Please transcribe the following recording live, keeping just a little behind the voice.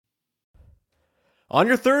On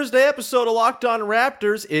your Thursday episode of Locked On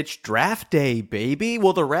Raptors, it's draft day, baby.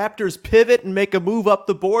 Will the Raptors pivot and make a move up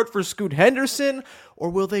the board for Scoot Henderson? Or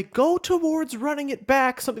will they go towards running it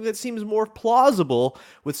back, something that seems more plausible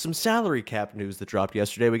with some salary cap news that dropped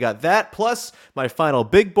yesterday? We got that, plus my final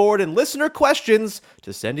big board and listener questions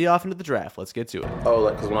to send you off into the draft. Let's get to it.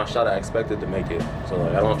 Because when I shot, I expected to make it. So,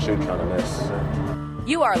 I don't shoot trying to miss.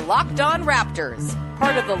 You are Locked On Raptors,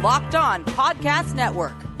 part of the Locked On Podcast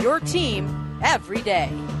Network, your team every day.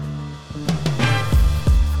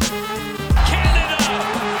 Canada,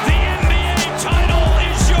 the NBA title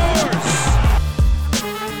is yours.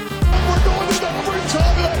 We're going to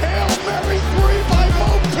overtime and a Hail Mary 3 by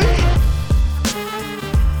Mo Pete.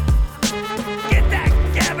 Get that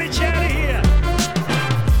garbage out of here.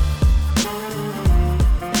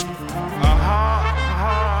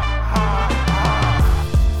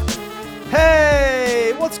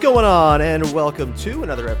 Hey, what's going on? And welcome to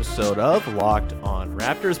another episode of Locked On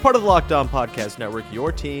Raptors, part of the Locked On Podcast Network,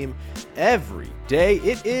 your team every day.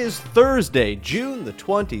 It is Thursday, June the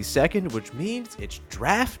 22nd, which means it's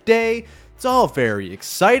draft day. It's all very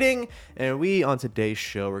exciting, and we, on today's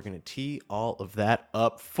show, are going to tee all of that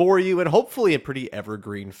up for you, and hopefully in pretty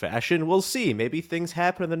evergreen fashion. We'll see. Maybe things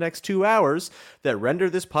happen in the next 2 hours that render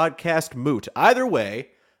this podcast moot. Either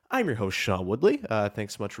way, I'm your host, Sean Woodley.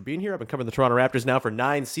 Thanks so much for being here. I've been covering the Toronto Raptors now for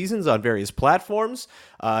 9 seasons on various platforms.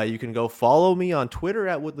 You can go follow me on Twitter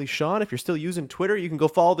at WoodleySean. If you're still using Twitter, you can go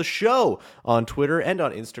follow the show on Twitter and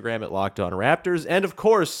on Instagram at Locked On Raptors. And of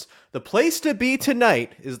course, the place to be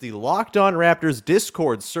tonight is the Locked On Raptors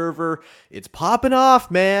Discord server. It's popping off,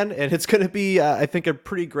 man, and it's going to be, I think, a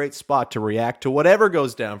pretty great spot to react to whatever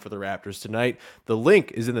goes down for the Raptors tonight. The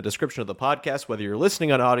link is in the description of the podcast, whether you're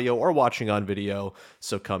listening on audio or watching on video,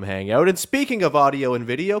 so come hang out. And speaking of audio and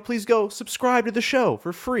video, please go subscribe to the show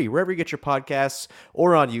for free, wherever you get your podcasts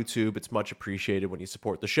or on YouTube. It's much appreciated when you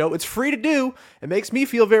support the show. It's free to do. It makes me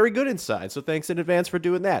feel very good inside, so thanks in advance for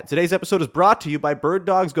doing that. Today's episode is brought to you by Bird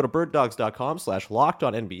Dogs. Go to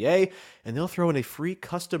birddogs.com/lockedonnba, and they'll throw in a free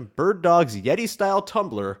custom Bird Dogs Yeti-style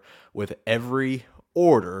tumbler with every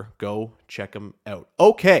order. Go check them out.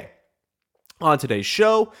 Okay, on today's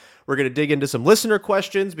show, we're going to dig into some listener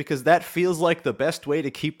questions because that feels like the best way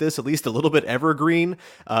to keep this at least a little bit evergreen.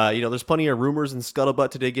 There's plenty of rumors and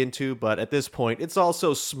scuttlebutt to dig into, but at this point, it's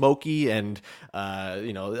also smoky and,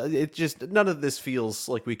 it just, none of this feels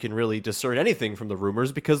like we can really discern anything from the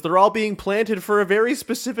rumors because they're all being planted for a very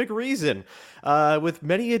specific reason, with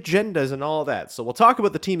many agendas and all that. So we'll talk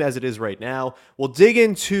about the team as it is right now. We'll dig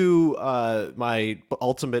into my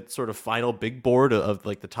ultimate sort of final big board of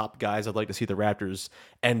like the top guys I'd like to see the Raptors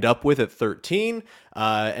end up with at 13,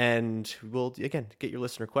 and we'll again get your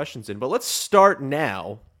listener questions in, but let's start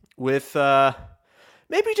now with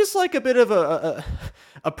maybe just like a bit of a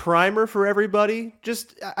primer for everybody.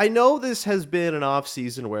 Just, I know this has been an off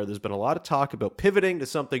season where there's been a lot of talk about pivoting to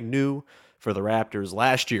something new for the Raptors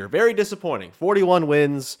last year. Very disappointing. 41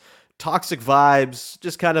 wins, toxic vibes,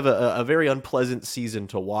 just kind of a very unpleasant season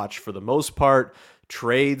to watch for the most part.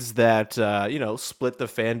 Trades that, split the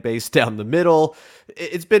fan base down the middle.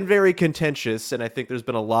 It's been very contentious, and I think there's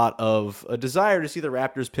been a lot of a desire to see the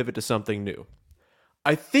Raptors pivot to something new.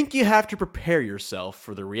 I think you have to prepare yourself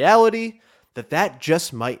for the reality that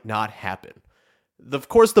just might not happen. Of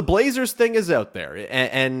course, the Blazers thing is out there,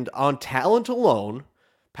 and on talent alone,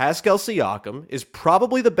 Pascal Siakam is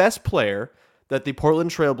probably the best player that the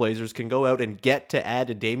Portland Trail Blazers can go out and get to add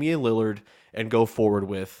to Damian Lillard and go forward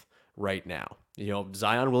with right now.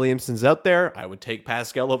 Zion Williamson's out there. I would take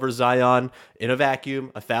Pascal over Zion in a vacuum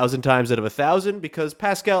 1,000 times out of 1,000 because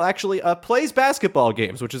Pascal actually plays basketball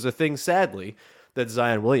games, which is a thing, sadly, that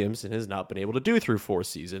Zion Williamson has not been able to do through 4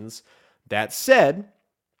 seasons. That said,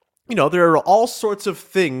 there are all sorts of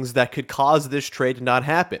things that could cause this trade to not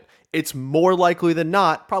happen. It's more likely than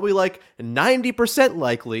not, probably like 90%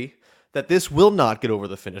 likely, that this will not get over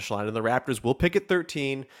the finish line, and the Raptors will pick at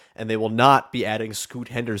 13, and they will not be adding Scoot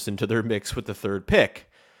Henderson to their mix with the 3rd pick.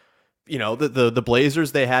 The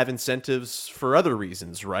Blazers, they have incentives for other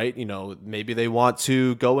reasons, right? Maybe they want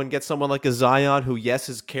to go and get someone like a Zion who, yes,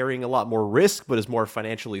 is carrying a lot more risk, but is more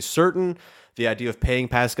financially certain. The idea of paying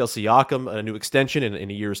Pascal Siakam a new extension in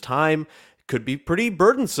a year's time could be pretty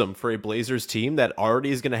burdensome for a Blazers team that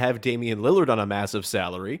already is going to have Damian Lillard on a massive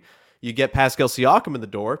salary. You get Pascal Siakam in the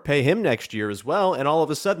door, pay him next year as well, and all of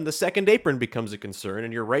a sudden the second apron becomes a concern,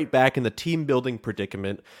 and you're right back in the team-building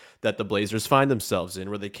predicament that the Blazers find themselves in,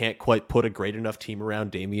 where they can't quite put a great enough team around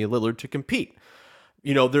Damian Lillard to compete.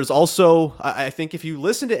 There's also, I think if you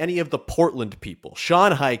listen to any of the Portland people,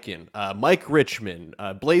 Sean Highkin, Mike Richmond,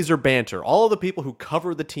 Blazer Banter, all of the people who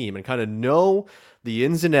cover the team and kind of know the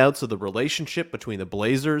ins and outs of the relationship between the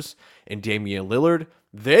Blazers and Damian Lillard,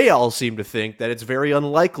 they all seem to think that it's very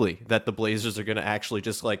unlikely that the Blazers are going to actually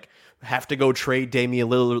just like have to go trade Damian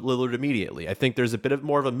Lillard immediately. I think there's a bit of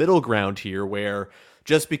more of a middle ground here where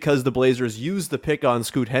just because the Blazers use the pick on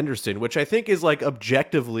Scoot Henderson, which I think is like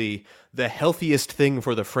objectively the healthiest thing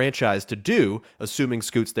for the franchise to do, assuming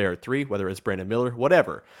Scoot's there at 3, whether it's Brandon Miller,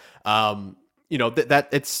 whatever.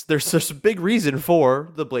 There's a big reason for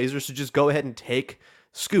the Blazers to just go ahead and take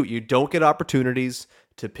Scoot. You don't get opportunities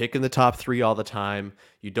to pick in the top 3 all the time.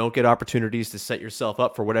 You don't get opportunities to set yourself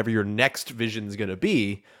up for whatever your next vision is going to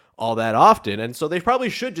be all that often. And so they probably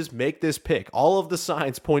should just make this pick. All of the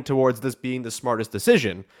signs point towards this being the smartest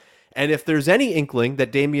decision. And if there's any inkling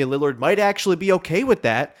that Damian Lillard might actually be okay with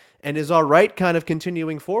that and is all right kind of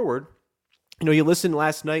continuing forward, you listened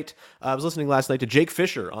last night. I was listening last night to Jake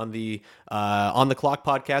Fisher on the Clock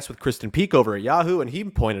podcast with Kristen Peak over at Yahoo, and he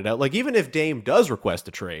pointed out, like, even if Dame does request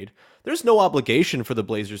a trade, there's no obligation for the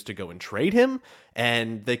Blazers to go and trade him,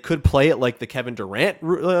 and they could play it like the Kevin Durant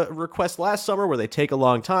request last summer, where they take a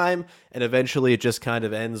long time, and eventually it just kind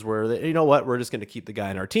of ends where, we're just going to keep the guy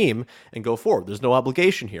in our team and go forward. There's no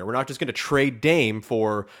obligation here. We're not just going to trade Dame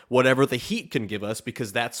for whatever the Heat can give us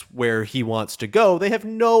because that's where he wants to go. They have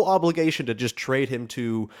no obligation to just trade him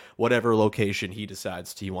to whatever location he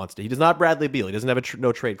decides he wants to. He does not Bradley Beal. He doesn't have a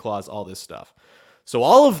no trade clause, all this stuff. So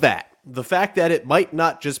all of that, the fact that it might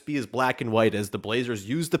not just be as black and white as the Blazers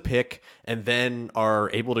use the pick and then are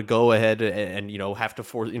able to go ahead and have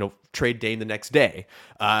to trade Dame the next day.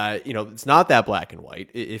 It's not that black and white.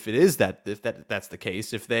 If that's the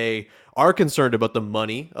case, if they are concerned about the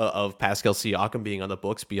money of Pascal Siakam being on the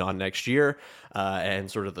books beyond next year, and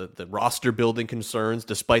sort of the roster building concerns,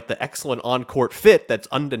 despite the excellent on-court fit that's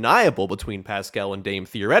undeniable between Pascal and Dame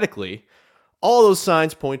theoretically, all those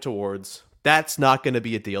signs point towards that's not going to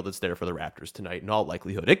be a deal that's there for the Raptors tonight in all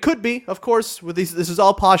likelihood. It could be, of course, with this is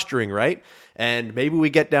all posturing, right? And maybe we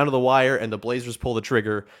get down to the wire and the Blazers pull the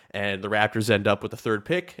trigger and the Raptors end up with the 3rd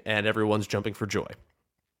pick and everyone's jumping for joy.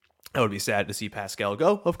 I would be sad to see Pascal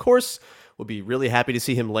go, of course. We'll be really happy to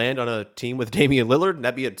see him land on a team with Damian Lillard, and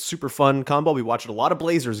that'd be a super fun combo. We watched a lot of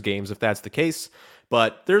Blazers games if that's the case.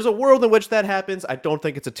 But there's a world in which that happens. I don't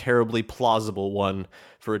think it's a terribly plausible one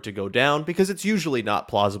for it to go down because it's usually not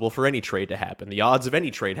plausible for any trade to happen. The odds of any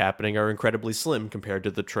trade happening are incredibly slim compared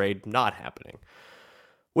to the trade not happening.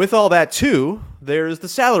 With all that, too, there's the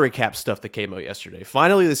salary cap stuff that came out yesterday.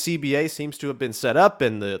 Finally, the CBA seems to have been set up,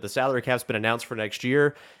 and the salary cap's been announced for next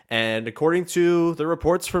year. And according to the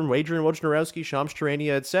reports from Adrian Wojnarowski, Shams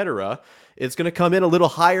Charania, etc., it's going to come in a little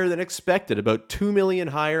higher than expected, about $2 million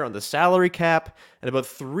higher on the salary cap and about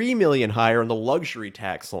 $3 million higher on the luxury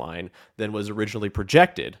tax line than was originally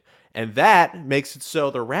projected. And that makes it so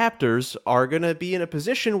the Raptors are going to be in a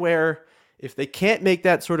position where if they can't make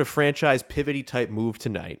that sort of franchise pivoty type move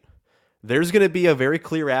tonight, there's going to be a very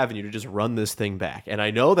clear avenue to just run this thing back. And I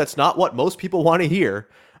know that's not what most people want to hear.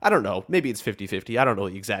 I don't know. Maybe it's 50-50. I don't know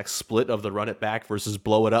the exact split of the run it back versus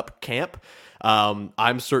blow it up camp.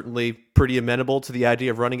 I'm certainly pretty amenable to the idea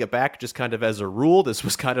of running it back just kind of as a rule. This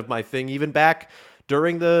was kind of my thing even back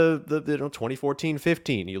during the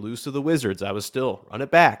 2014-15. You lose to the Wizards. I was still run it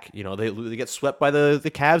back. They get swept by the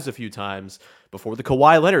Cavs a few times. Before the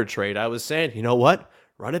Kawhi Leonard trade, I was saying, you know what?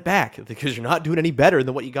 Run it back because you're not doing any better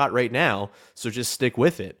than what you got right now. So just stick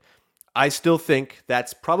with it. I still think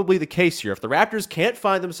that's probably the case here. If the Raptors can't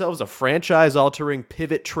find themselves a franchise-altering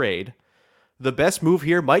pivot trade, the best move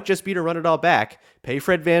here might just be to run it all back, pay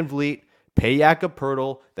Fred VanVleet, pay Jakob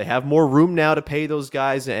Poeltl. They have more room now to pay those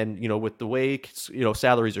guys. And, with the way,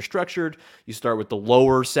 salaries are structured, you start with the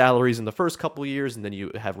lower salaries in the first couple of years, and then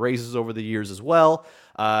you have raises over the years as well.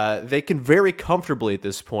 They can very comfortably at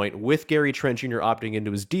this point, with Gary Trent Jr. opting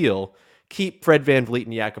into his deal, keep Fred VanVleet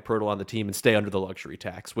and Jakob Poeltl on the team and stay under the luxury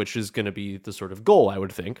tax, which is going to be the sort of goal, I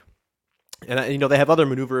would think. And, they have other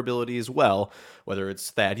maneuverability as well, whether it's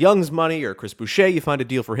Thad Young's money or Chris Boucher, you find a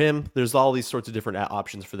deal for him. There's all these sorts of different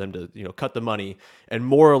options for them to, cut the money and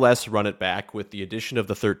more or less run it back with the addition of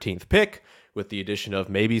the 13th pick, with the addition of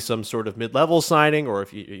maybe some sort of mid-level signing, or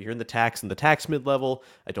if you're in the tax mid-level.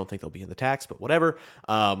 I don't think they'll be in the tax, but whatever.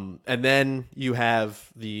 And then you have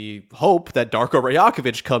the hope that Darko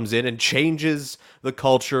Rajakovic comes in and changes the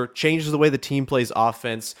culture, changes the way the team plays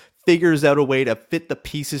offense, figures out a way to fit the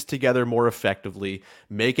pieces together more effectively,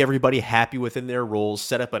 make everybody happy within their roles,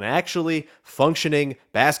 set up an actually functioning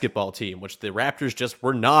basketball team, which the Raptors just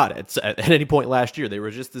were not at any point last year. They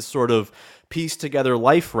were just this sort of pieced together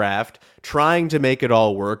life raft, trying to make it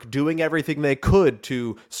all work, doing everything they could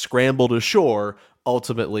to scramble to shore,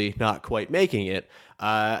 ultimately not quite making it.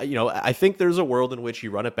 I think there's a world in which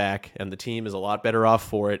you run it back and the team is a lot better off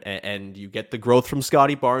for it, and you get the growth from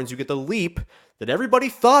Scotty Barnes, you get the leap that everybody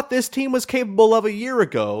thought this team was capable of a year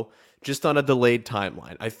ago, just on a delayed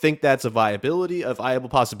timeline. I think that's a viable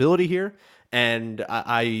possibility here. And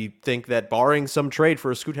I think that barring some trade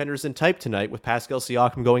for a Scoot Henderson type tonight with Pascal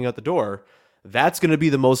Siakam going out the door, that's going to be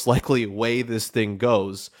the most likely way this thing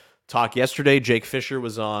goes. Talk yesterday, Jake Fisher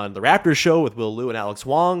was on the Raptors show with Will Liu and Alex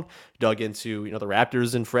Wong, dug into, the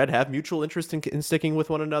Raptors and Fred have mutual interest in sticking with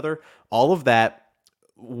one another. All of that,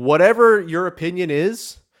 whatever your opinion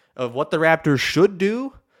is of what the Raptors should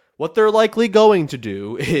do, what they're likely going to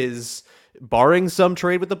do is, barring some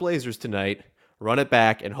trade with the Blazers tonight, run it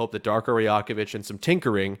back and hope that Darko Rajakovic and some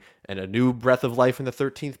tinkering and a new breath of life in the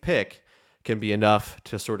 13th pick can be enough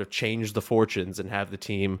to sort of change the fortunes and have the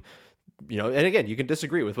team, and again, you can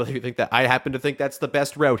disagree with whether you think that. I happen to think that's the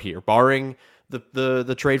best route here. Barring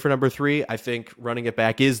the trade for number 3, I think running it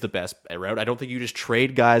back is the best route. I don't think you just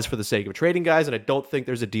trade guys for the sake of trading guys, and I don't think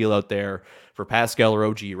there's a deal out there for Pascal or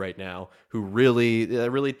OG right now who really,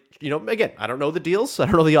 again, I don't know the deals. I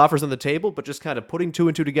don't know the offers on the table, but just kind of putting 2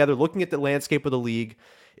 and 2 together, looking at the landscape of the league,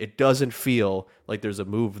 it doesn't feel like there's a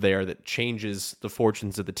move there that changes the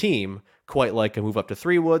fortunes of the team quite like a move up to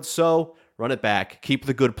 3 would. So run it back, keep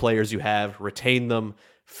the good players you have, retain them,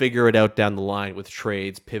 figure it out down the line with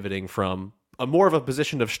trades, pivoting from a more of a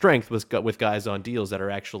position of strength with guys on deals that are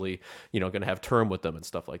actually, going to have term with them and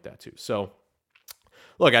stuff like that too. So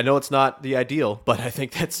look, I know it's not the ideal, but I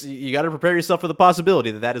think you got to prepare yourself for the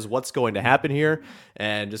possibility that is what's going to happen here,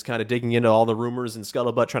 and just kind of digging into all the rumors and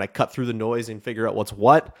scuttlebutt, trying to cut through the noise and figure out what's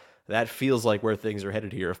what. That feels like where things are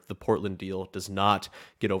headed here if the Portland deal does not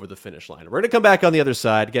get over the finish line. We're going to come back on the other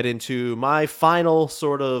side, get into my final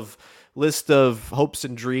sort of list of hopes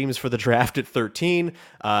and dreams for the draft at 13,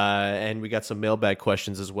 and we got some mailbag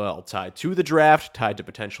questions as well, tied to the draft, tied to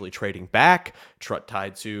potentially trading back,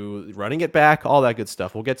 tied to running it back, all that good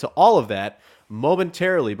stuff. We'll get to all of that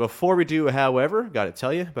momentarily. Before we do, however, got to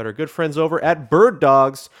tell you about our good friends over at Bird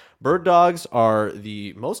Dogs. Bird Dogs are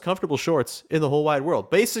the most comfortable shorts in the whole wide world.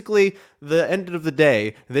 Basically, the end of the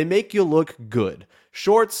day, they make you look good.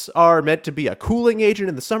 Shorts are meant to be a cooling agent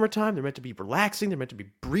in the summertime. They're meant to be relaxing. They're meant to be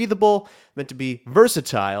breathable, meant to be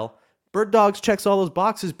versatile. Bird Dogs checks all those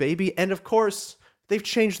boxes, baby. And of course, they've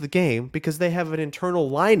changed the game because they have an internal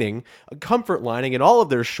lining, a comfort lining in all of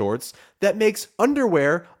their shorts that makes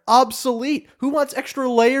underwear obsolete. Who wants extra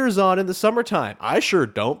layers on in the summertime? I sure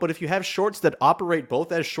don't, but if you have shorts that operate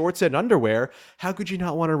both as shorts and underwear, how could you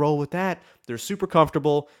not want to roll with that? They're super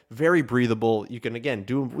comfortable, very breathable. You can, again,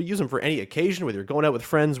 use them for any occasion, whether you're going out with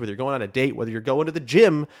friends, whether you're going on a date, whether you're going to the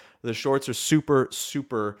gym. The shorts are super,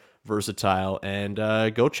 super versatile, and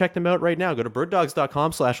go check them out right now. Go to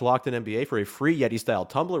birddogs.com/LockedOnNBA for a free Yeti-style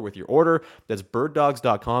tumbler with your order. That's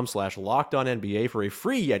birddogs.com/LockedOnNBA for a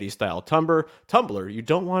free Yeti-style tumbler. You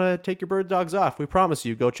don't want to take your Bird Dogs off. We promise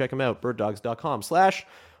you. Go check them out.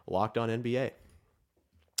 birddogs.com/LockedOnNBA.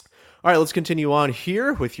 All right, let's continue on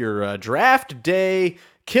here with your draft day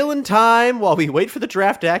killing time while we wait for the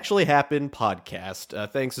draft to actually happen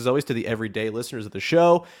podcast. Thanks, as always, to the everyday listeners of the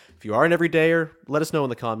show. If you are an everydayer, let us know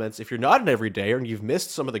in the comments. If you're not an everydayer and you've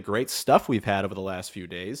missed some of the great stuff we've had over the last few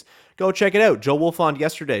days, go check it out. Joe Wolf on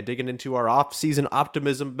yesterday, digging into our off-season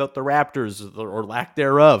optimism about the Raptors, or lack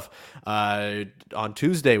thereof. On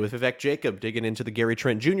Tuesday with Vivek Jacob, digging into the Gary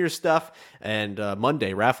Trent Jr. stuff. And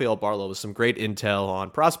Monday, Rafael Barlow with some great intel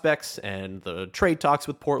on prospects and the trade talks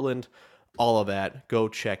with Portland. All of that. Go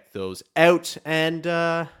check those out. And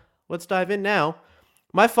let's dive in now.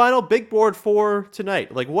 My final big board for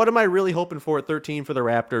tonight. Like, what am I really hoping for at 13 for the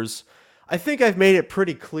Raptors? I think I've made it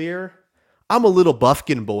pretty clear. I'm a little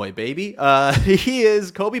Buffkin boy, baby. He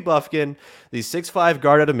is Kobe Buffkin, the 6'5"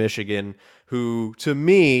 guard out of Michigan, who, to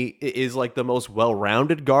me, is like the most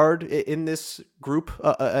well-rounded guard in this group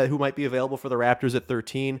who might be available for the Raptors at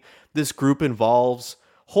 13. This group involves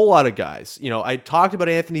whole lot of guys. I talked about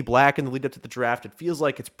Anthony Black in the lead up to the draft. It feels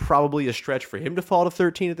like it's probably a stretch for him to fall to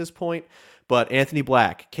 13 at this point. But Anthony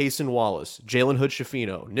Black, Kaysen Wallace, Jalen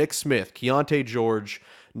Hood-Schifino, Nick Smith, Keontae George,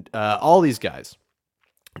 all these guys.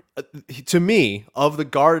 To me, of the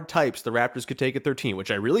guard types the Raptors could take at 13,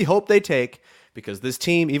 which I really hope they take, because this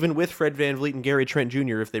team, even with Fred VanVleet and Gary Trent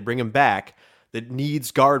Jr., if they bring him back, that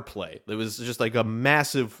needs guard play. There was just like a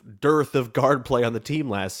massive dearth of guard play on the team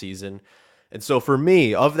last season. And so for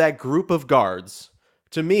me, of that group of guards,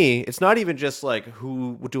 to me, it's not even just like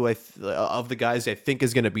who do of the guys I think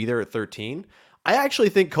is going to be there at 13. I actually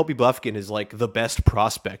think Kobe Buffkin is like the best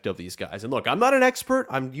prospect of these guys. And look, I'm not an expert.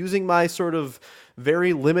 I'm using my sort of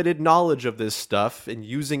very limited knowledge of this stuff and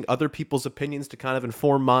using other people's opinions to kind of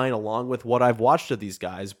inform mine along with what I've watched of these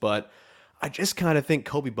guys. But I just kind of think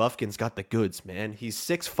Kobe Buffkin's got the goods, man. He's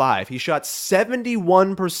 6'5". He shot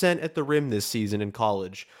 71% at the rim this season in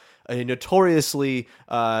college. A notoriously,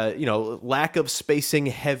 lack of spacing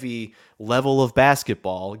heavy level of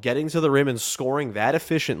basketball, getting to the rim and scoring that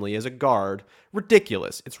efficiently as a guard,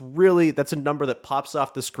 ridiculous. That's a number that pops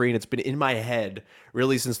off the screen. It's been in my head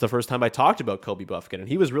really since the first time I talked about Kobe Buffkin. And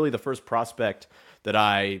he was really the first prospect that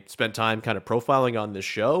I spent time kind of profiling on this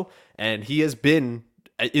show. And he has been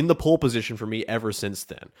in the pole position for me ever since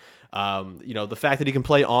then. The fact that he can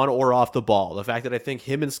play on or off the ball, the fact that I think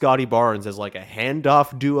him and Scotty Barnes as like a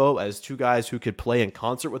handoff duo, as two guys who could play in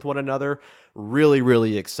concert with one another, really,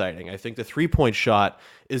 really exciting. I think the three-point shot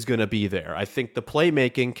is going to be there. I think the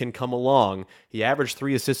playmaking can come along. He averaged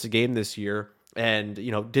 3 assists a game this year and,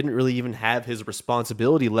 didn't really even have his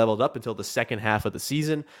responsibility leveled up until the second half of the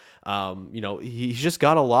season. He's just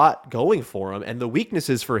got a lot going for him, and the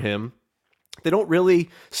weaknesses for him, they don't really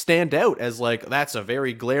stand out as like, that's a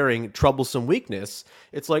very glaring, troublesome weakness.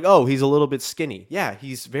 It's like, oh, he's a little bit skinny. Yeah,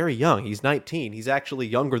 he's very young. He's 19. He's actually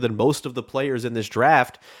younger than most of the players in this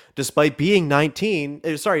draft, despite being 19.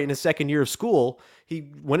 In his second year of school.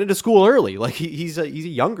 He went into school early. Like he's a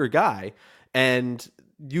younger guy, and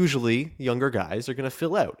usually younger guys are going to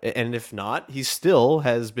fill out. And if not, he still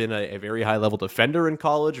has been a very high level defender in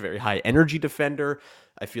college, a very high energy defender.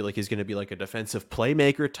 I feel like he's going to be like a defensive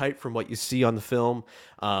playmaker type from what you see on the film.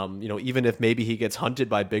 Even if maybe he gets hunted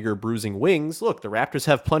by bigger bruising wings, look, the Raptors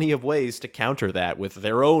have plenty of ways to counter that with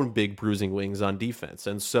their own big bruising wings on defense.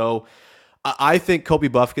 And so I think Kobe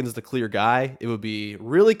Buffkin's the clear guy. It would be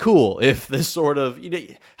really cool if this sort of,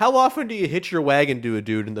 how often do you hitch your wagon to a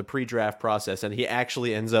dude in the pre-draft process and he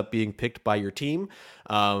actually ends up being picked by your team?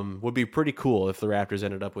 Would be pretty cool if the Raptors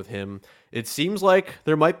ended up with him. It seems like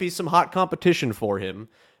there might be some hot competition for him,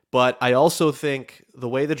 but I also think the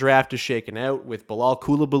way the draft is shaken out with Bilal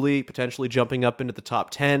Coulibaly potentially jumping up into the top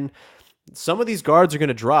 10, some of these guards are going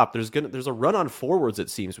to drop. There's a run on forwards, it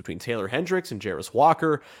seems, between Taylor Hendricks and Jarris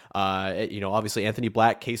Walker. Obviously Anthony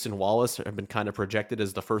Black, Cason Wallace have been kind of projected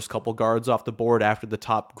as the first couple guards off the board after the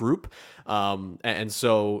top group.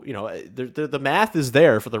 So the math is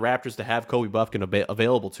there for the Raptors to have Kobe Buffkin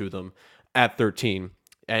available to them at 13.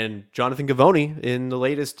 And Jonathan Givony in the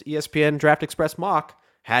latest ESPN Draft Express mock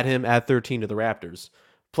had him at 13 to the Raptors.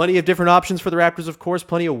 Plenty of different options for the Raptors, of course.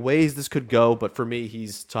 Plenty of ways this could go, but for me,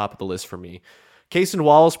 he's top of the list for me. Cason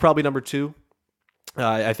Wallace, probably number 2.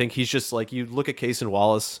 I think he's just like, you look at Cason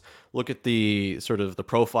Wallace, look at the sort of the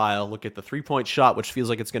profile, look at the three-point shot, which feels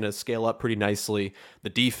like it's going to scale up pretty nicely. The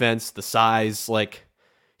defense, the size, like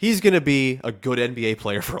he's going to be a good NBA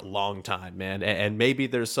player for a long time, man. And maybe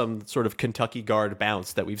there's some sort of Kentucky guard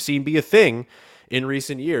bounce that we've seen be a thing in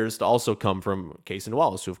recent years to also come from Cason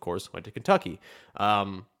Wallace, who of course went to Kentucky.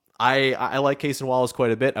 I like Cason Wallace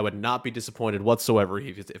quite a bit. I would not be disappointed whatsoever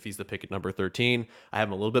if he's the pick at number 13. I have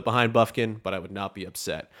him a little bit behind Buffkin, but I would not be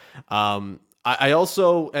upset. I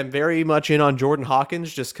also am very much in on Jordan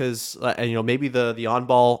Hawkins just because, maybe the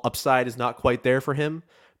on-ball upside is not quite there for him,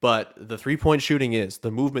 but the three-point shooting is.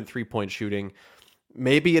 The movement three-point shooting.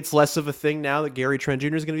 Maybe it's less of a thing now that Gary Trent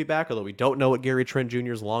Jr. is going to be back, although we don't know what Gary Trent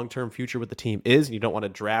Jr.'s long-term future with the team is, and you don't want to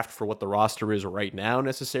draft for what the roster is right now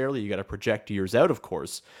necessarily. You got to project years out, of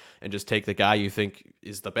course, and just take the guy you think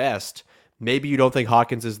is the best. Maybe you don't think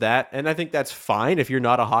Hawkins is that, and I think that's fine. If you're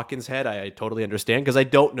not a Hawkins head, I totally understand, because I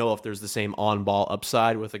don't know if there's the same on-ball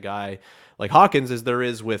upside with a guy like Hawkins as there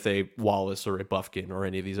is with a Wallace or a Buffkin or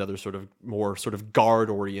any of these other sort of more sort of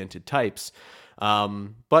guard-oriented types.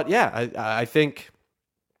 But yeah, I think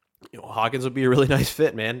Hawkins would be a really nice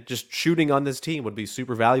fit, man. Just shooting on this team would be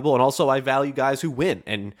super valuable. And also I value guys who win.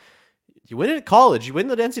 And you win it at college. You win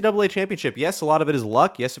the NCAA championship. Yes, a lot of it is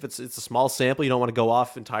luck. Yes, if it's a small sample, you don't want to go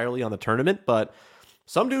off entirely on the tournament. But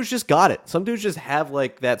some dudes just got it. Some dudes just have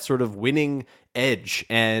like that sort of winning edge.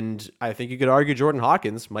 And I think you could argue Jordan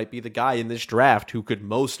Hawkins might be the guy in this draft who could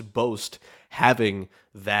most boast having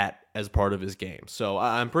that as part of his game. So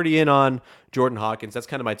I'm pretty in on Jordan Hawkins. That's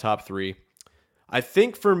kind of my top 3. I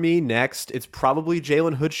think for me next, it's probably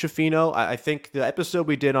Jalen Hood-Schifino. I think the episode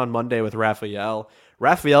we did on Monday with Raphael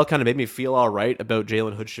kind of made me feel all right about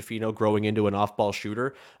Jalen Hood-Schifino growing into an off-ball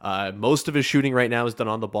shooter. Most of his shooting right now is done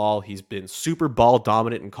on the ball. He's been super ball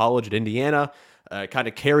dominant in college at Indiana, kind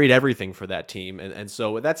of carried everything for that team. And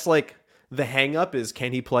so that's like, The hang up is,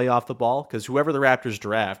 can he play off the ball? Because whoever the Raptors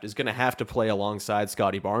draft is going to have to play alongside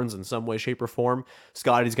Scotty Barnes in some way, shape, or form.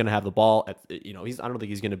 Scotty's going to have the ball. I don't think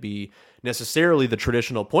he's going to be necessarily the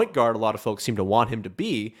traditional point guard a lot of folks seem to want him to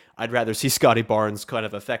be. I'd rather see Scotty Barnes kind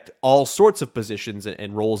of affect all sorts of positions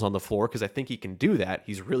and roles on the floor, because I think he can do that.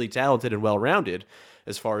 He's really talented and well-rounded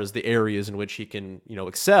as far as the areas in which he can,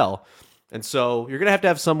 excel. And so you're going to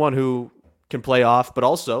have someone who can play off, but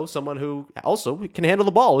also someone who also can handle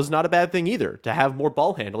the ball is not a bad thing either. To have more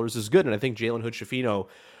ball handlers is good, and I think Jalen Hood-Schifino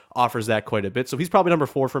offers that quite a bit. So he's probably number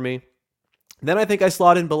 4 for me. Then I think I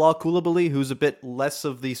slot in Bilal Coulibaly, who's a bit less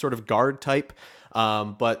of the sort of guard type,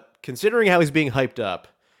 but considering how he's being hyped up,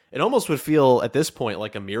 it almost would feel at this point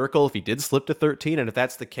like a miracle if he did slip to 13, and if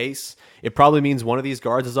that's the case, it probably means one of these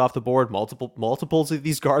guards is off the board, multiples of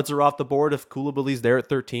these guards are off the board if Coulibaly's there at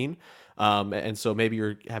 13. And so maybe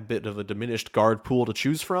you have a bit of a diminished guard pool to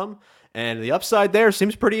choose from. And the upside there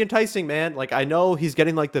seems pretty enticing, man. Like, I know he's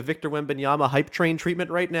getting like the Victor Wembanyama hype train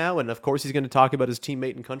treatment right now. And of course he's going to talk about his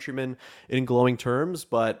teammate and countryman in glowing terms.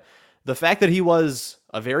 But the fact that he was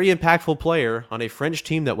a very impactful player on a French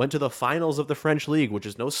team that went to the finals of the French league, which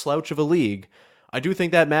is no slouch of a league, I do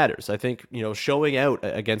think that matters. I think, showing out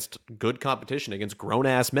against good competition, against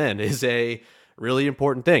grown-ass men, is a really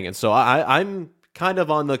important thing. And so I'm kind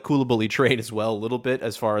of on the Coulibaly train as well a little bit,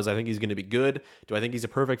 as far as I think he's going to be good. Do I think he's a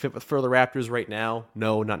perfect fit for the Raptors right now?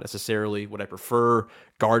 No, not necessarily. Would I prefer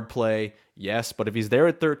guard play? Yes, but if he's there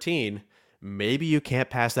at 13, maybe you can't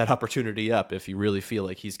pass that opportunity up if you really feel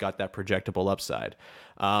like he's got that projectable upside.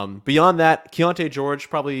 Beyond that, Keontae George,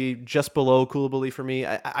 probably just below Coulibaly for me.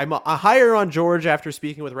 I'm higher on George after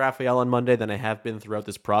speaking with Raphael on Monday than I have been throughout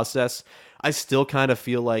this process. I still kind of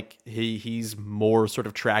feel like he's more sort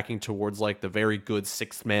of tracking towards like the very good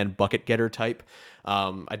sixth-man bucket getter type.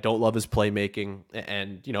 I don't love his playmaking,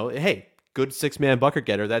 and, hey, good six-man bucket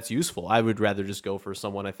getter, that's useful. I would rather just go for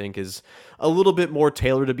someone I think is a little bit more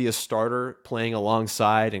tailored to be a starter, playing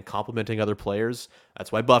alongside and complementing other players. That's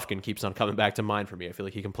why Bufkin keeps on coming back to mind for me. I feel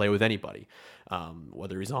like he can play with anybody,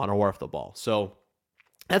 whether he's on or off the ball. So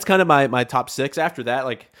that's kind of my top 6. After that,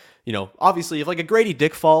 obviously if like a Grady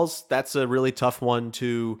Dick falls, that's a really tough one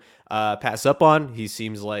to pass up on. He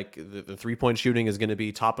seems like the three-point shooting is going to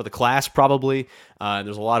be top of the class probably.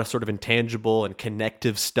 There's a lot of sort of intangible and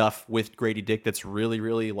connective stuff with Grady Dick that's really,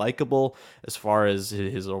 really likable as far as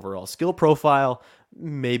his overall skill profile.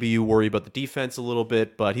 Maybe you worry about the defense a little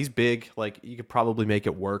bit, but he's big. Like, you could probably make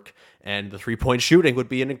it work. And the three-point shooting would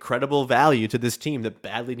be an incredible value to this team that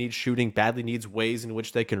badly needs shooting, badly needs ways in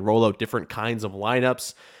which they can roll out different kinds of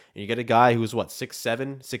lineups. And you get a guy who's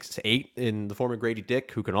 6'7", 6'8" in the form of Grady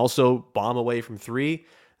Dick, who can also bomb away from 3.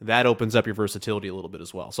 That opens up your versatility a little bit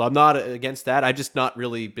as well. So I'm not against that. I just not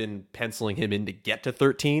really been penciling him in to get to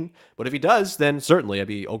 13. But if he does, then certainly I'd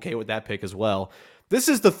be okay with that pick as well. This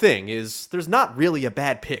is the thing, is there's not really a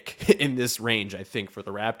bad pick in this range, I think, for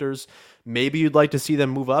the Raptors. Maybe you'd like to see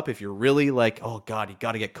them move up if you're really like, oh God, you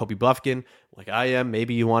got to get Kobe Bufkin, like I am.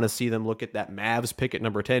 Maybe you want to see them look at that Mavs pick at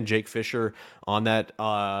number 10. Jake Fisher on that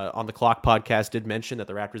On the Clock podcast did mention that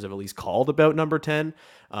the Raptors have at least called about number 10.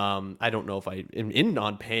 I don't know if I am in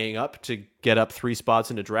on paying up to get up 3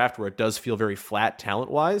 spots in a draft where it does feel very flat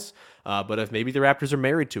talent-wise. But if maybe the Raptors are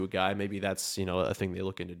married to a guy, maybe that's, a thing they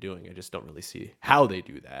look into doing. I just don't really see how they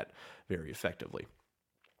do that very effectively.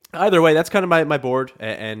 Either way, that's kind of my board.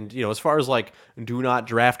 And, as far as like do not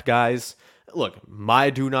draft guys, look, my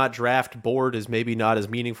do not draft board is maybe not as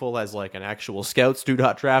meaningful as like an actual scouts do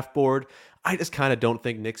not draft board. I just kind of don't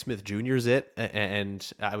think Nick Smith Jr. is it. And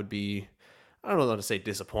I would be, I don't know how to say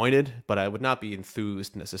disappointed, but I would not be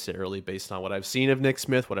enthused necessarily based on what I've seen of Nick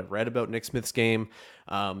Smith, what I've read about Nick Smith's game.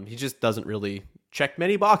 He just doesn't really check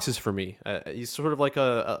many boxes for me. He's sort of like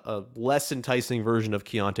a less enticing version of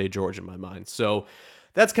Keontae George in my mind. So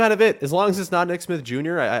that's kind of it. As long as it's not Nick Smith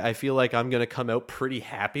Jr., I feel like I'm going to come out pretty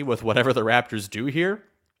happy with whatever the Raptors do here.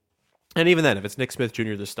 And even then, if it's Nick Smith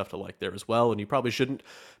Jr., there's stuff to like there as well. And you probably shouldn't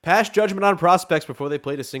pass judgment on prospects before they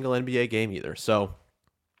played a single NBA game either. So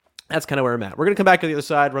that's kind of where I'm at. We're going to come back to the other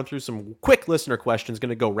side, run through some quick listener questions. Going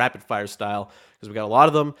to go rapid fire style because we got a lot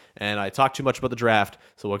of them, and I talked too much about the draft.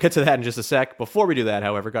 So we'll get to that in just a sec. Before we do that,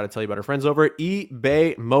 however, got to tell you about our friends over at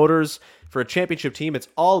eBay Motors. For a championship team, it's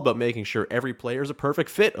all about making sure every player is a perfect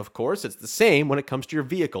fit. Of course, it's the same when it comes to your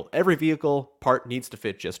vehicle. Every vehicle part needs to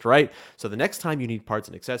fit just right. So the next time you need parts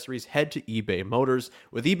and accessories, head to eBay Motors.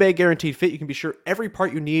 With eBay Guaranteed Fit, you can be sure every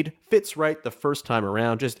part you need fits right the first time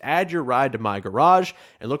around. Just add your ride to My Garage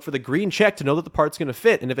and look for the green check to know that the part's going to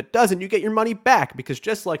fit. And if it doesn't, you get your money back, because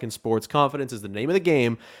just like in sports, confidence is the the name of the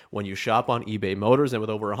game when you shop on eBay Motors. And with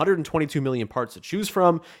over 122 million parts to choose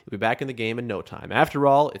from, you'll be back in the game in no time. After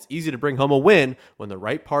all, it's easy to bring home a win when the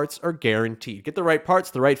right parts are guaranteed. Get the right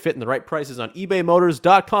parts, the right fit, and the right prices on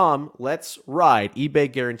ebaymotors.com. Let's ride.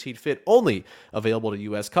 eBay Guaranteed Fit only available to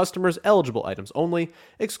U.S. customers. Eligible items only.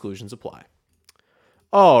 Exclusions apply.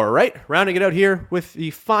 All right, rounding it out here with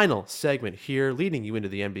the final segment here, leading you into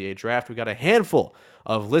the NBA draft. We got a handful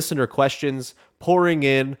of listener questions pouring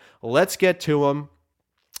in. Let's get to them.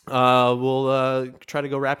 We'll try to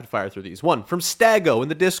go rapid fire through these. One from Stago in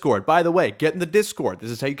the Discord. By the way, get in the Discord.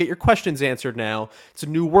 This is how you get your questions answered now. It's a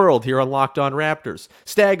new world here on Locked On Raptors.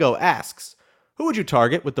 Stago asks, who would you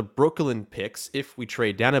target with the Brooklyn picks if we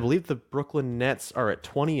trade down? I believe the Brooklyn Nets are at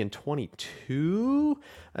 20 and 22.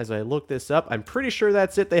 As I look this up, I'm pretty sure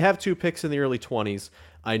that's it. They have 2 picks in the early 20s.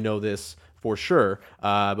 I know this for sure,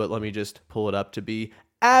 but let me just pull it up to be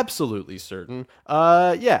absolutely certain.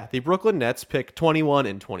 Yeah, the Brooklyn Nets pick 21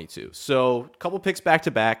 and 22. So a couple picks back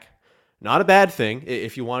to back. Not a bad thing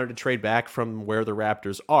if you wanted to trade back from where the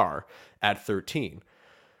Raptors are at 13.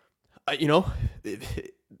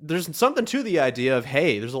 There's something to the idea of,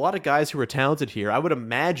 hey, there's a lot of guys who are talented here. I would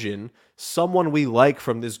imagine someone we like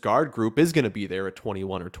from this guard group is going to be there at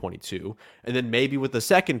 21 or 22. And then maybe with the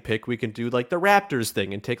second pick, we can do like the Raptors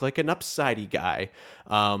thing and take like an upsidey guy.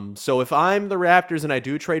 So if I'm the Raptors and I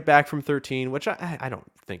do trade back from 13, which I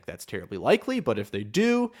don't think that's terribly likely, but if they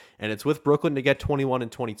do, and it's with Brooklyn to get 21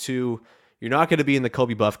 and 22, you're not going to be in the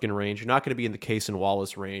Kobe Buffkin range. You're not going to be in the Case and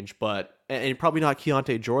Wallace range, and you're probably not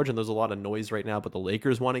Keontae George, and there's a lot of noise right now, but the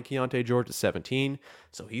Lakers wanting Keontae George at 17,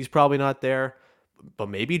 so he's probably not there. But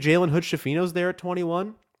maybe Jalen Hood-Schifino's there at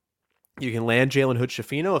 21. You can land Jalen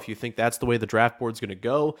Hood-Schifino if you think that's the way the draft board's going to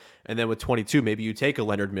go. And then with 22, maybe you take a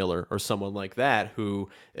Leonard Miller or someone like that who,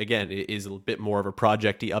 again, is a bit more of a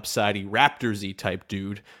project-y, upside-y, Raptors-y type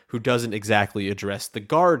dude who doesn't exactly address the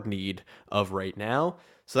guard need of right now.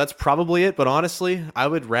 So that's probably it, but honestly, I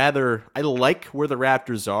like where the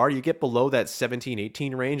Raptors are. You get below that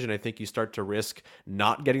 17-18 range, and I think you start to risk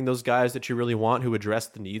not getting those guys that you really want who address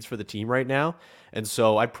the needs for the team right now. And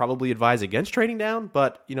so I'd probably advise against trading down,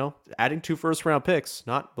 but, adding 2 first-round picks,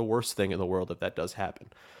 not the worst thing in the world if that does happen.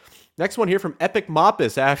 Next one here from Epic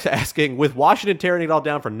Moppus asking, with Washington tearing it all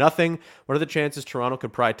down for nothing, what are the chances Toronto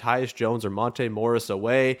could pry Tyus Jones or Monte Morris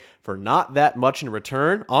away for not that much in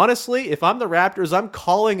return? Honestly, if I'm the Raptors, I'm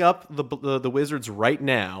calling up the Wizards right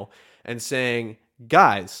now and saying,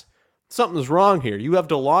 guys, something's wrong here. You have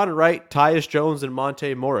DeLon Wright, Tyus Jones, and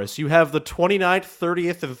Monte Morris. You have the 29th,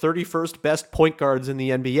 30th, and 31st best point guards in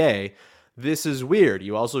the NBA. This is weird.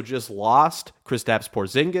 You also just lost Kristaps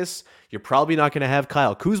Porzingis. You're probably not going to have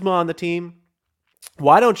Kyle Kuzma on the team.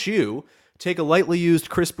 Why don't you take a lightly used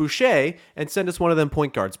Chris Boucher and send us one of them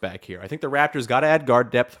point guards back here? I think the Raptors got to add guard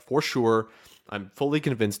depth for sure. I'm fully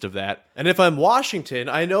convinced of that. And if I'm Washington,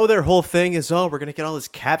 I know their whole thing is, we're going to get all this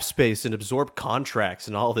cap space and absorb contracts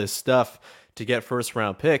and all this stuff to get first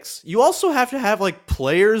round picks. You also have to have like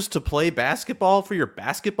players to play basketball for your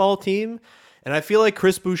basketball team. And I feel like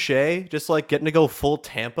Chris Boucher, just like getting to go full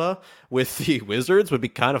Tampa with the Wizards would be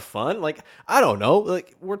kind of fun. Like, I don't know.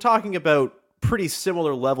 Like, we're talking about pretty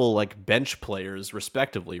similar level, like, bench players,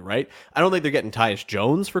 respectively, right? I don't think they're getting Tyus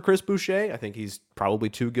Jones for Chris Boucher. I think he's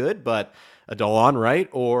probably too good. But a DeLon Wright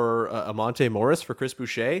or a Monte Morris for Chris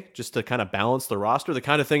Boucher, just to kind of balance the roster, the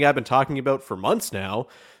kind of thing I've been talking about for months now.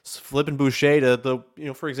 Flipping Boucher to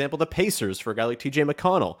for example, the Pacers for a guy like TJ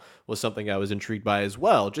McConnell was something I was intrigued by as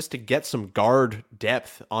well, just to get some guard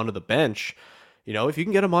depth onto the bench. If you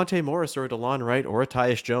can get a Monte Morris or a DeLon Wright or a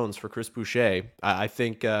Tyus Jones for Chris Boucher, I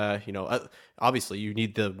think, obviously you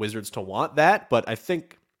need the Wizards to want that, but I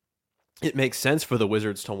think it makes sense for the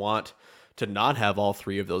Wizards to want to not have all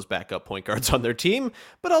 3 of those backup point guards on their team,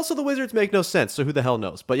 but also the Wizards make no sense, so who the hell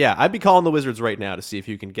knows? But yeah, I'd be calling the Wizards right now to see if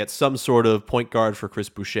you can get some sort of point guard for Chris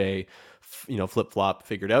Boucher, flip-flop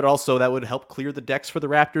figured out. Also, that would help clear the decks for the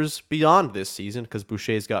Raptors beyond this season, because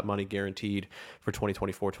Boucher's got money guaranteed for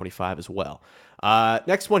 2024-25 as well.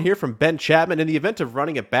 Next one here from Ben Chapman. In the event of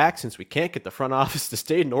running it back, since we can't get the front office to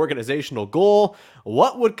state an organizational goal,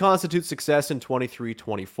 what would constitute success in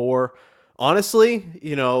 23-24? Honestly,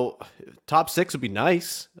 top 6 would be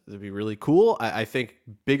nice. It'd be really cool. I think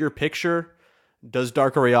bigger picture, does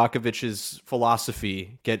Darko Rajakovic's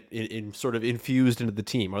philosophy get in sort of infused into the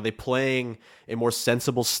team? Are they playing a more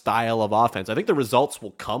sensible style of offense? I think the results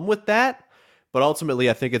will come with that, but ultimately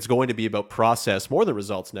I think it's going to be about process more than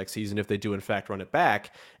results next season if they do in fact run it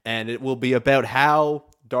back, and it will be about how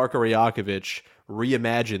Darko Rajakovic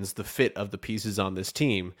reimagines the fit of the pieces on this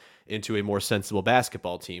team into a more sensible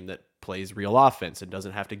basketball team that plays real offense and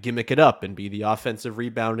doesn't have to gimmick it up and be the offensive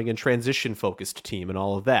rebounding and transition focused team and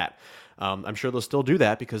all of that. I'm sure they'll still do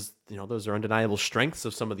that because, those are undeniable strengths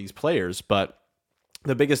of some of these players. But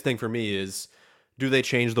the biggest thing for me is, do they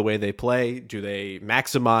change the way they play? Do they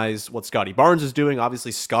maximize what Scotty Barnes is doing?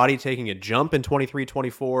 Obviously, Scotty taking a jump in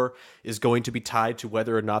 23-24 is going to be tied to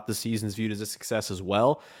whether or not the season's viewed as a success as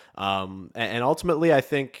well. And ultimately, I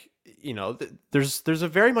think, there's a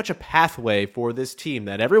very much a pathway for this team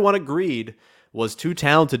that everyone agreed was too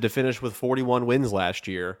talented to finish with 41 wins last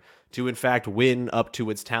year to, in fact, win up to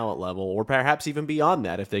its talent level, or perhaps even beyond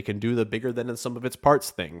that if they can do the bigger than some of its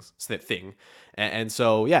parts thing. And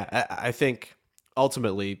so, yeah, I think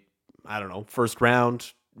ultimately, I don't know, first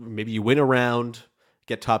round, maybe you win a round,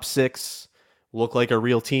 get top 6, look like a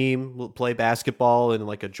real team, play basketball in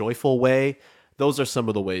like a joyful way. Those are some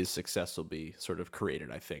of the ways success will be sort of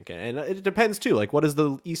created, I think. And it depends too. Like, what does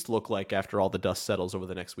the East look like after all the dust settles over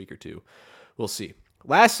the next week or two? We'll see.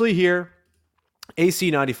 Lastly here,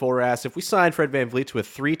 AC94 asks, if we signed Fred VanVleet to a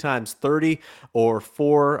 3 times 30 or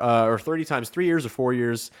 30 times 3 years or 4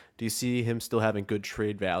 years, do you see him still having good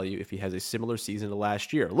trade value if he has a similar season to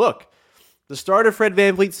last year? Look, the start of Fred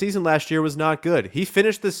VanVleet's season last year was not good. He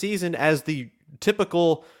finished the season as the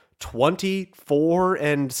typical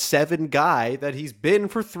 24-7 guy that he's been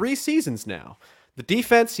for 3 seasons now. The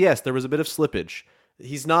defense, yes, there was a bit of slippage.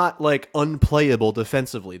 He's not like unplayable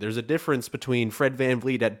defensively. There's a difference between Fred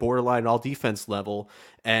VanVleet at borderline all defense level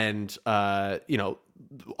and,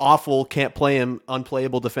 awful, can't play him,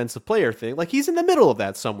 unplayable defensive player thing. Like, he's in the middle of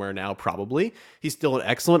that somewhere now, probably. He's still an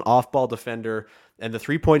excellent off-ball defender, and the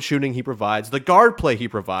 3-point shooting he provides, the guard play he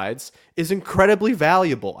provides, is incredibly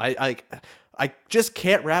valuable. I just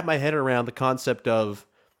can't wrap my head around the concept of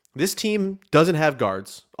this team doesn't have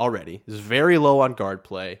guards already. It's very low on guard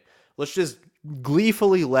play. Let's just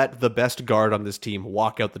gleefully let the best guard on this team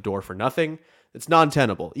walk out the door for nothing. It's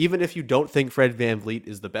non-tenable. Even if you don't think Fred VanVleet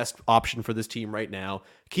is the best option for this team right now,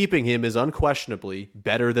 keeping him is unquestionably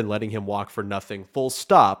better than letting him walk for nothing, full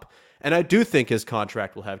stop. And I do think his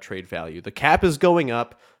contract will have trade value. The cap is going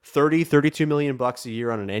up. $32 million bucks a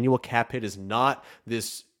year on an annual cap hit is not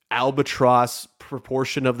this albatross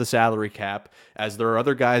proportion of the salary cap, as there are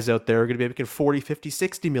other guys out there who are going to be making $40, $50,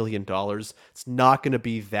 $60 million. It's not going to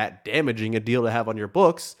be that damaging a deal to have on your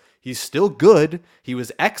books. He's still good. He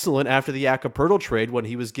was excellent after the Acapurtle trade when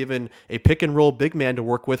he was given a pick and roll big man to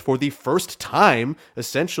work with for the first time,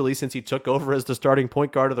 essentially, since he took over as the starting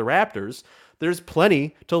point guard of the Raptors. There's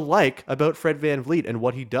plenty to like about Fred VanVleet and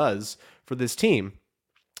what he does for this team.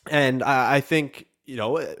 And I think,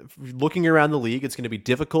 looking around the league, it's going to be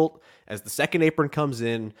difficult as the second apron comes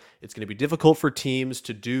in. It's going to be difficult for teams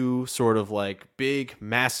to do sort of like big,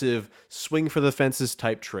 massive swing for the fences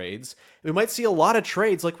type trades. We might see a lot of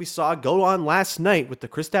trades like we saw go on last night with the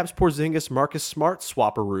Kristaps Porzingis, Marcus Smart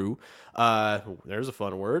swapperoo. There's a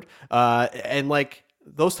fun word. And like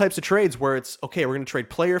those types of trades where it's, okay, we're going to trade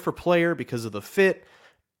player for player because of the fit.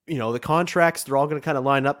 The contracts, they're all going to kind of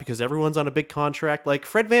line up because everyone's on a big contract. Like,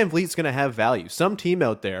 Fred VanVleet's going to have value. Some team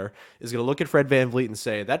out there is going to look at Fred VanVleet and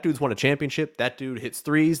say, that dude's won a championship. That dude hits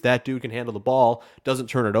threes. That dude can handle the ball, doesn't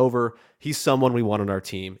turn it over. He's someone we want on our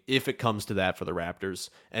team if it comes to that for the Raptors.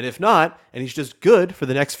 And if not, and he's just good for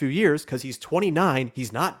the next few years because he's 29,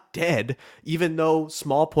 he's not dead, even though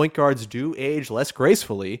small point guards do age less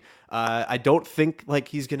gracefully. I don't think like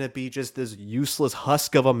he's going to be just this useless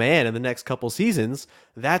husk of a man in the next couple seasons.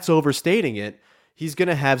 That's overstating it. He's going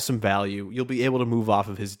to have some value. You'll be able to move off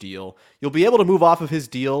of his deal. You'll be able to move off of his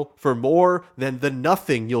deal for more than the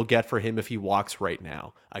nothing you'll get for him if he walks right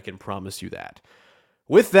now. I can promise you that.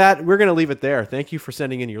 With that, we're going to leave it there. Thank you for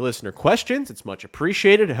sending in your listener questions. It's much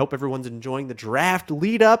appreciated. I hope everyone's enjoying the draft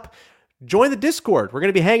lead up. Join the Discord. We're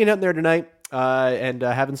going to be hanging out there tonight and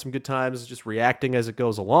having some good times, just reacting as it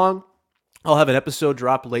goes along. I'll have an episode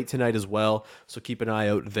drop late tonight as well, so keep an eye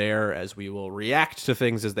out there as we will react to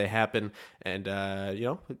things as they happen. And,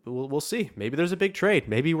 we'll see. Maybe there's a big trade.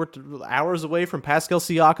 Maybe we're hours away from Pascal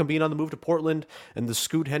Siakam being on the move to Portland and the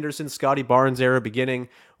Scoot Henderson, Scotty Barnes era beginning.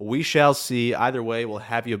 We shall see. Either way, we'll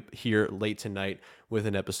have you here late tonight with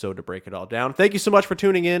an episode to break it all down. Thank you so much for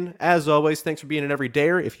tuning in. As always, thanks for being an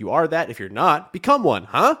everydayer. If you are that, if you're not, become one,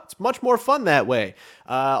 huh? It's much more fun that way.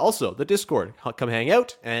 Also, the Discord. Come hang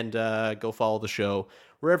out and go follow the show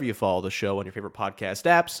wherever you follow the show on your favorite podcast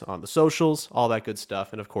apps, on the socials, all that good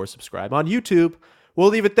stuff. And, of course, subscribe on YouTube. We'll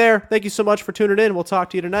leave it there. Thank you so much for tuning in. We'll talk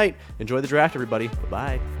to you tonight. Enjoy the draft, everybody.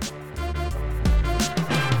 Bye-bye.